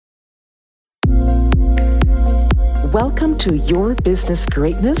Welcome to Your Business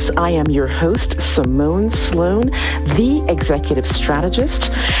Greatness. I am your host, Simone Sloan, the executive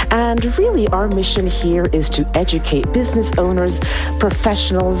strategist. And really, our mission here is to educate business owners,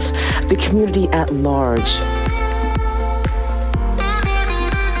 professionals, the community at large.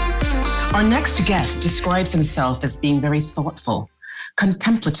 Our next guest describes himself as being very thoughtful,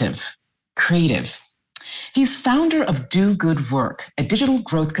 contemplative, creative. He's founder of Do Good Work, a digital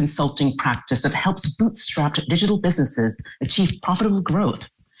growth consulting practice that helps bootstrapped digital businesses achieve profitable growth.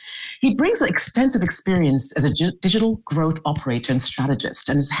 He brings extensive experience as a digital growth operator and strategist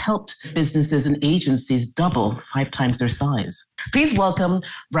and has helped businesses and agencies double 5 times their size. Please welcome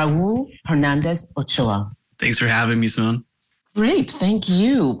Raul Hernandez Ochoa. Thanks for having me, Simone. Great, thank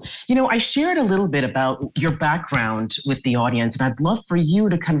you. You know, I shared a little bit about your background with the audience, and I'd love for you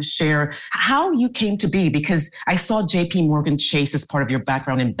to kind of share how you came to be, because I saw JP Morgan Chase as part of your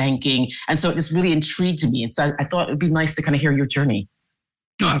background in banking, and so it just really intrigued me. And so I thought it would be nice to kind of hear your journey.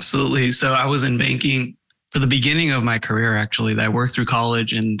 No, absolutely. So I was in banking for the beginning of my career, actually. That I worked through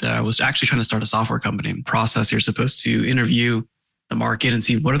college and was actually trying to start a software company. Process, you're supposed to interview the market and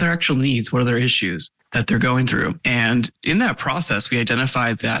see what are their actual needs, what are their issues that they're going through. And in that process, we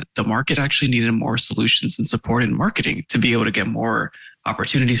identified that the market actually needed more solutions and support in marketing to be able to get more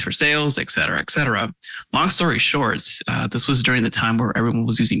opportunities for sales, et cetera, et cetera. Long story short, this was during the time where everyone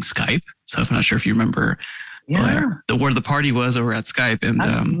was using Skype. So I'm not sure if you remember where the party was over at Skype. And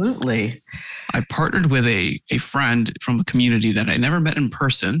absolutely. I partnered with a friend from a community that I never met in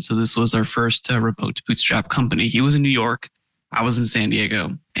person. So this was our first remote bootstrap company. He was in New York. I was in San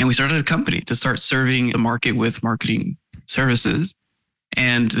Diego, and we started a company to start serving the market with marketing services.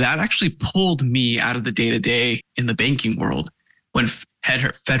 And that actually pulled me out of the day-to-day in the banking world, went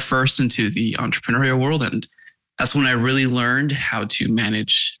fed first into the entrepreneurial world. And that's when I really learned how to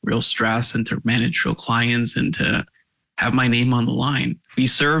manage real stress and to manage real clients and to have my name on the line. We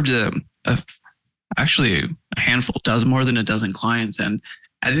served actually a handful, more than a dozen clients. And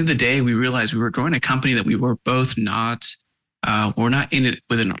at the end of the day, we realized we were growing a company that we were both not we're not in it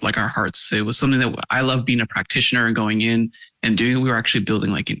within like our hearts. It was something that I love being a practitioner and going in and doing. We were actually building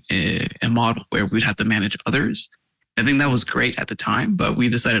like a model where we'd have to manage others. I think that was great at the time, but we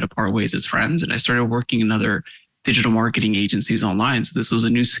decided to part ways as friends. And I started working in other digital marketing agencies online. So this was a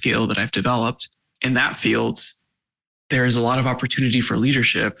new skill that I've developed in that field. There is a lot of opportunity for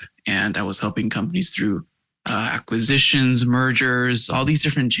leadership, and I was helping companies through acquisitions, mergers, all these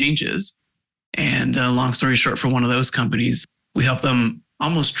different changes. And long story short, for one of those companies, we helped them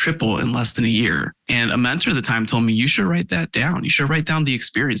almost triple in less than a year. And a mentor at the time told me, you should write that down. You should write down the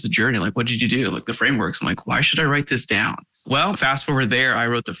experience, the journey. Like, what did you do? Like the frameworks. I'm like, why should I write this down? Well, fast forward there, I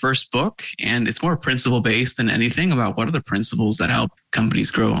wrote the first book, and it's more principle-based than anything about what are the principles that help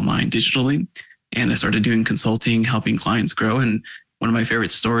companies grow online digitally. And I started doing consulting, helping clients grow. And one of my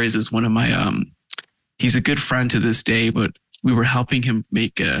favorite stories is one of my, he's a good friend to this day, but we were helping him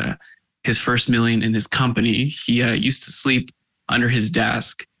make his first million in his company. He used to sleep under his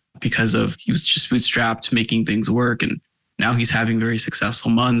desk because he was just bootstrapped, making things work. And now he's having very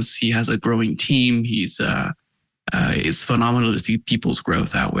successful months. He has a growing team. It's phenomenal to see people's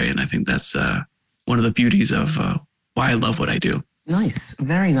growth that way. And I think that's one of the beauties of why I love what I do. Nice.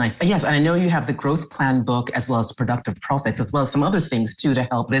 Very nice. Yes. And I know you have the Growth Plan book, as well as Productive Profits, as well as some other things too, to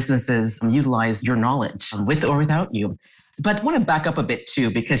help businesses utilize your knowledge with or without you. But I want to back up a bit too,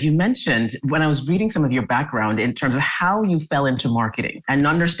 because you mentioned when I was reading some of your background in terms of how you fell into marketing and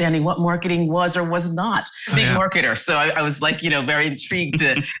understanding what marketing was or was not. Big marketer. So I was like, very intrigued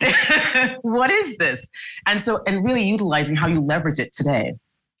to what is this? And really utilizing how you leverage it today.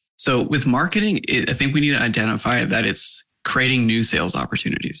 So with marketing, I think we need to identify that it's creating new sales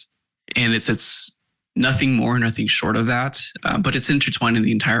opportunities. And it's nothing more, nothing short of that, but it's intertwined in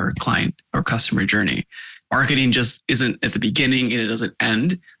the entire client or customer journey. Marketing just isn't at the beginning and it doesn't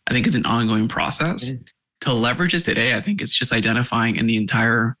end. I think it's an ongoing process. To leverage it today, I think it's just identifying in the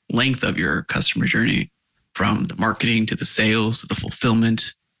entire length of your customer journey, from the marketing to the sales to the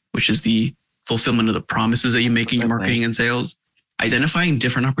fulfillment, which is the fulfillment of the promises that you make in your marketing and sales. Identifying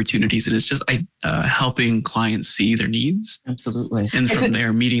different opportunities, and it's just helping clients see their needs. Absolutely. And from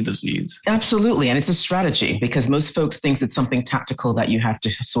there, meeting those needs. Absolutely. And it's a strategy, because most folks think it's something tactical that you have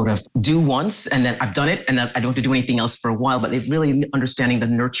to sort of do once, and then I've done it and then I don't have to do anything else for a while. But it's really understanding the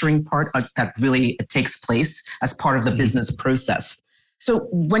nurturing part that really takes place as part of the business process. So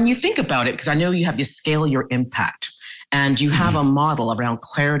when you think about it, because I know you have to scale your impact, And you have a model around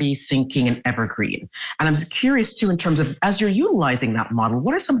clarity, syncing, and evergreen. And I'm curious too, in terms of, as you're utilizing that model,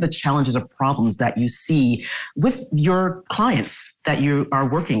 what are some of the challenges or problems that you see with your clients that you are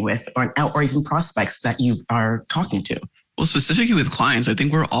working with, or even prospects that you are talking to? Well, specifically with clients, I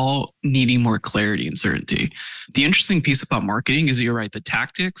think we're all needing more clarity and certainty. The interesting piece about marketing is that you're right, the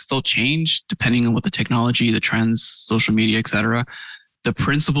tactics, they'll change depending on what the technology, the trends, social media, et cetera. The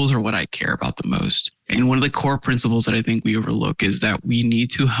principles are what I care about the most. And one of the core principles that I think we overlook is that we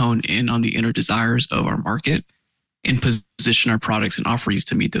need to hone in on the inner desires of our market and position our products and offerings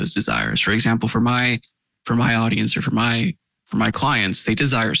to meet those desires. For example, for my audience or for my clients, they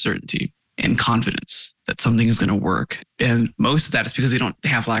desire certainty and confidence that something is going to work. And most of that is because they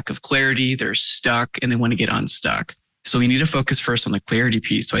have lack of clarity, they're stuck, and they want to get unstuck. So we need to focus first on the clarity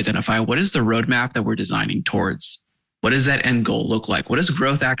piece to identify what is the roadmap that we're designing towards. What does that end goal look like? What does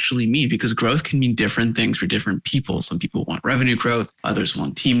growth actually mean? Because growth can mean different things for different people. Some people want revenue growth, others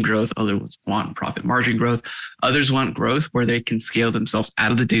want team growth, others want profit margin growth, others want growth where they can scale themselves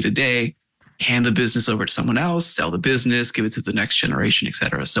out of the day-to-day, hand the business over to someone else, sell the business, give it to the next generation, et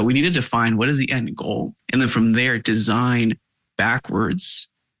cetera. So we need to define what is the end goal. And then from there, design backwards.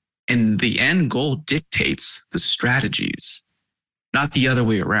 And the end goal dictates the strategies, not the other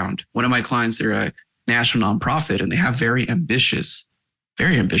way around. One of my clients, they're a national nonprofit, and they have very ambitious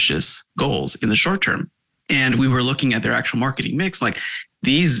goals in the short term. And we were looking at their actual marketing mix. Like,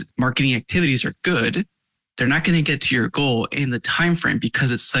 these marketing activities are good. They're not going to get to your goal in the time frame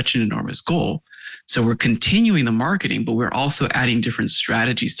because it's such an enormous goal. So we're continuing the marketing, but we're also adding different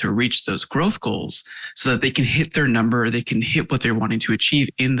strategies to reach those growth goals so that they can hit their number, they can hit what they're wanting to achieve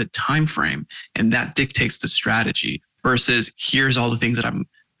in the time frame. And that dictates the strategy versus here's all the things that I'm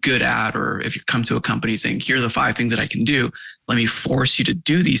good at. Or if you come to a company saying, here are the 5 things that I can do, let me force you to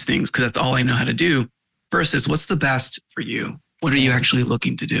do these things because that's all I know how to do, versus what's the best for you? What are you actually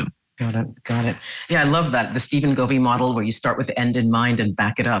looking to do? Got it. Yeah, I love that. The Stephen Covey model where you start with the end in mind and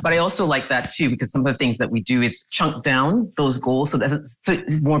back it up. But I also like that too, because some of the things that we do is chunk down those goals so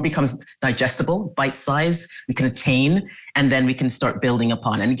it more becomes digestible, bite size, we can attain, and then we can start building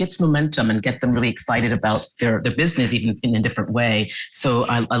upon. And it gets momentum and get them really excited about their business even in a different way. So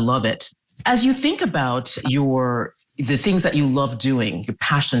I love it. As you think about the things that you love doing, your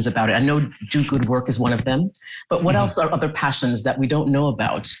passions about it, I know do good work is one of them, but what else are other passions that we don't know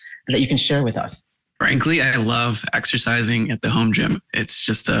about that you can share with us? Frankly, I love exercising at the home gym. It's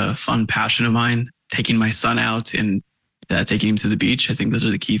just a fun passion of mine. Taking my son out and taking him to the beach. I think those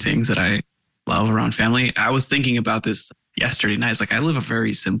are the key things that I love around family. I was thinking about this yesterday night. It's like, I live a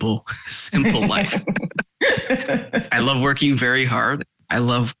very simple life. I love working very hard. I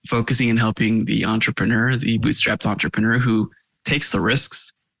love focusing and helping the entrepreneur, the bootstrapped entrepreneur who takes the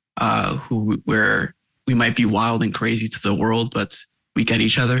risks, where we might be wild and crazy to the world, but we get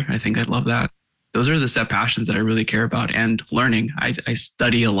each other. I think I love that. Those are the set passions that I really care about. And learning, I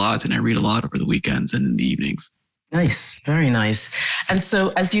study a lot and I read a lot over the weekends and in the evenings. Nice. Very nice. And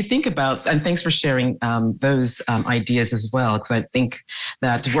so as you think about, and thanks for sharing those ideas as well, because I think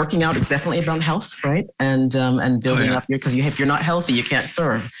that working out is definitely about health, right? And building up because if you're not healthy, you can't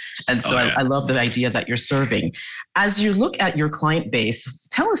serve. And so I love the idea that you're serving. As you look at your client base,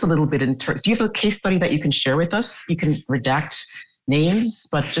 tell us a little bit do you have a case study that you can share with us? You can redact names,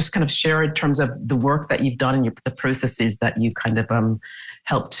 but just kind of share in terms of the work that you've done and the processes that you kind of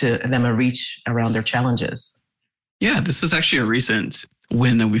helped to them reach around their challenges. Yeah, this is actually a recent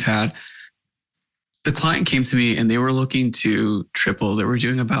win that we've had. The client came to me and they were looking to triple. They were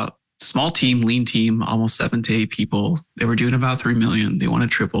doing about small team, lean team, almost 7 to 8 people. They were doing about 3 million. They want to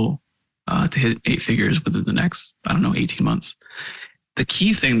triple to hit 8 figures within the next, 18 months. The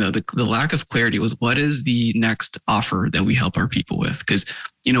key thing though, the lack of clarity was what is the next offer that we help our people with? Because,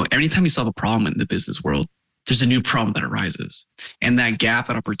 anytime you solve a problem in the business world, there's a new problem that arises. And that gap,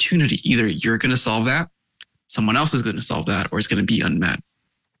 that opportunity, either you're going to solve that, someone else is going to solve that, or it's going to be unmet.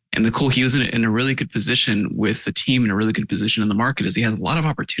 And he was in a really good position with the team, in a really good position in the market, is he has a lot of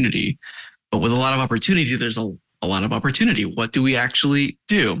opportunity. But with a lot of opportunity, there's a lot of opportunity. What do we actually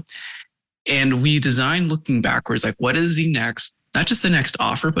do? And we designed looking backwards, like what is the next, not just the next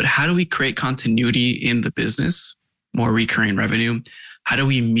offer, but how do we create continuity in the business, more recurring revenue? How do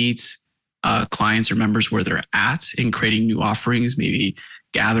we meet clients or members where they're at in creating new offerings, maybe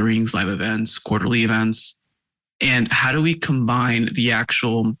gatherings, live events, quarterly events? And how do we combine the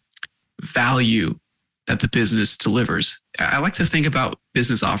actual value that the business delivers? I like to think about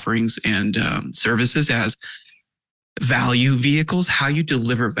business offerings and services as value vehicles, how you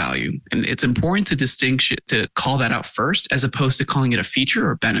deliver value. And it's important to call that out first, as opposed to calling it a feature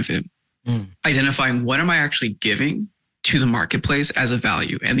or benefit. Identifying what am I actually giving to the marketplace as a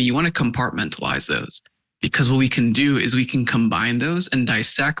value. And then you want to compartmentalize those, because what we can do is we can combine those and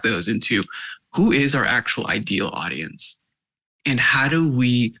dissect those into who is our actual ideal audience and how do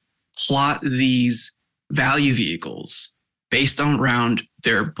we plot these value vehicles based on around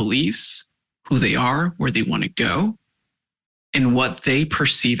their beliefs, who they are, where they want to go, and what they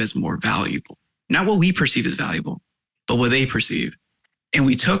perceive as more valuable. Not what we perceive as valuable, but what they perceive. And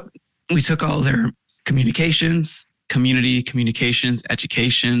we took all their communications, communications,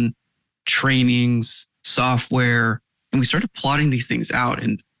 education, trainings, software, and we started plotting these things out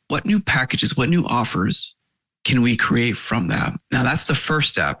and what new packages, what new offers can we create from that? Now that's the first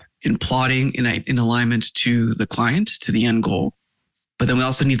step in plotting in alignment to the client, to the end goal. But then we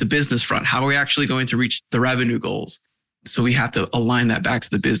also need the business front. How are we actually going to reach the revenue goals? So we have to align that back to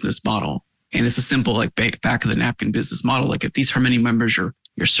the business model. And it's a simple like back of the napkin business model. Like if these are how many members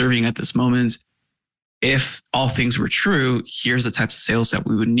you're serving at this moment, if all things were true, here's the types of sales that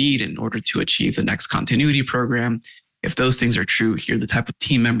we would need in order to achieve the next continuity program. If those things are true, here are the type of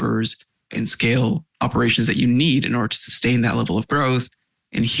team members and scale operations that you need in order to sustain that level of growth.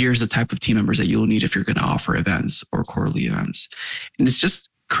 And here's the type of team members that you'll need if you're going to offer events or quarterly events. And it's just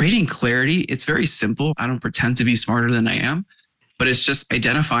creating clarity. It's very simple. I don't pretend to be smarter than I am, but it's just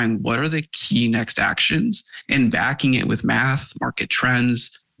identifying what are the key next actions and backing it with math, market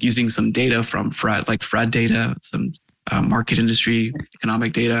trends, using some data from Fred, like Fred data, some market industry,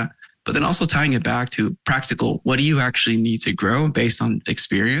 economic data, but then also tying it back to practical. What do you actually need to grow based on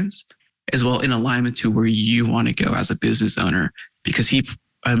experience, as well in alignment to where you want to go as a business owner? Because he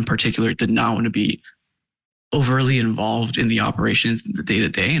in particular did not want to be overly involved in the operations in the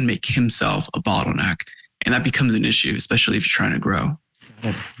day-to-day and make himself a bottleneck. And that becomes an issue, especially if you're trying to grow.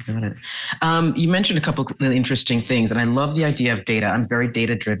 Got it. You mentioned a couple of really interesting things, and I love the idea of data. I'm very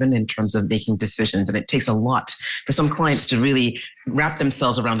data-driven in terms of making decisions, and it takes a lot for some clients to really wrap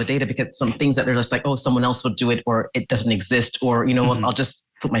themselves around the data, because some things that they're just like, oh, someone else will do it, or it doesn't exist, or I'll just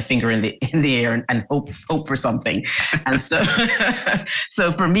put my finger in the air and hope for something. And so,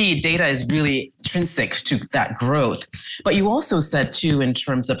 so for me, data is really intrinsic to that growth. But you also said too, in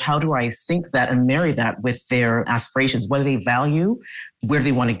terms of how do I sync that and marry that with their aspirations? What do they value? Where do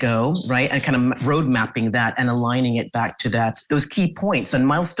they want to go, right? And kind of road mapping that and aligning it back to those key points and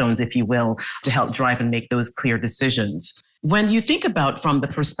milestones, if you will, to help drive and make those clear decisions. When you think about from the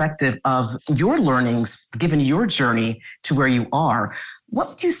perspective of your learnings, given your journey to where you are, what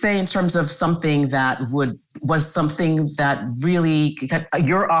would you say in terms of something that was something that really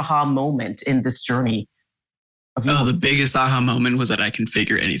your aha moment in this journey? The biggest aha moment was that I can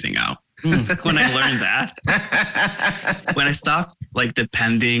figure anything out. When I learned that, when I stopped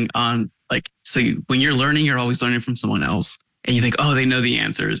depending on when you're learning, you're always learning from someone else. And you think, oh, they know the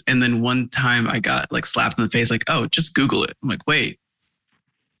answers. And then one time I got slapped in the face, oh, just Google it. I'm like, wait,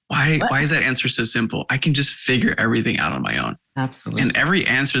 why is that answer so simple? I can just figure everything out on my own. Absolutely. And every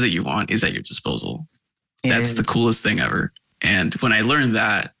answer that you want is at your disposal. That's the coolest thing ever. And when I learned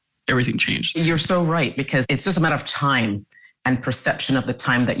that, everything changed. You're so right, because it's just a matter of time and perception of the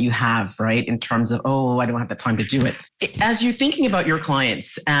time that you have, right? In terms of, oh, I don't have the time to do it. As you're thinking about your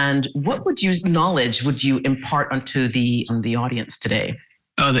clients, and what knowledge would you impart onto the audience today?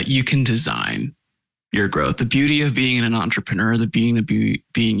 Oh, that you can design your growth. The beauty of being an entrepreneur, being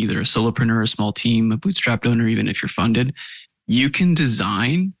either a solopreneur, a small team, a bootstrapped owner, even if you're funded, you can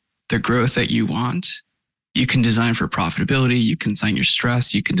design the growth that you want. You can design for profitability. You can design your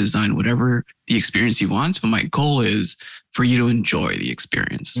stress. You can design whatever the experience you want. But my goal is for you to enjoy the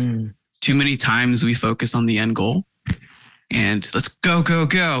experience. Too many times we focus on the end goal and let's go,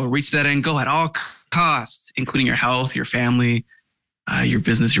 reach that end goal at all costs, including your health, your family, your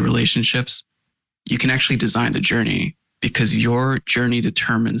business, your relationships. You can actually design the journey, because your journey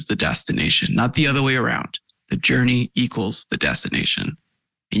determines the destination, not the other way around. The journey equals the destination.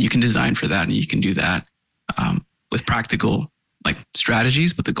 And you can design for that, and you can do that with practical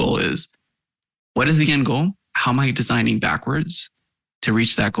strategies. But the goal is, what is the end goal? How am I designing backwards to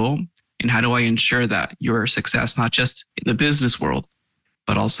reach that goal? And how do I ensure that your success, not just in the business world,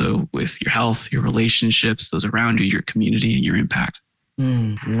 but also with your health, your relationships, those around you, your community, and your impact?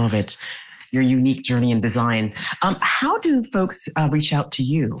 Love it. Your unique journey in design. How do folks reach out to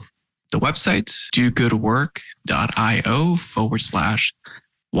you? The website,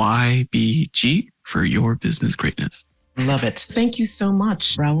 dogoodwork.io/YBG for your business greatness. Love it. Thank you so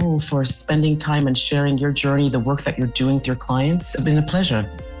much, Raul, for spending time and sharing your journey, the work that you're doing with your clients. It's been a pleasure.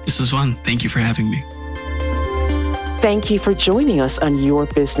 This is fun. Thank you for having me. Thank you for joining us on Your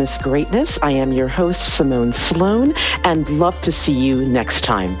Business Greatness. I am your host, Simone Sloan, and love to see you next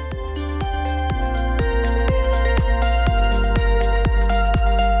time.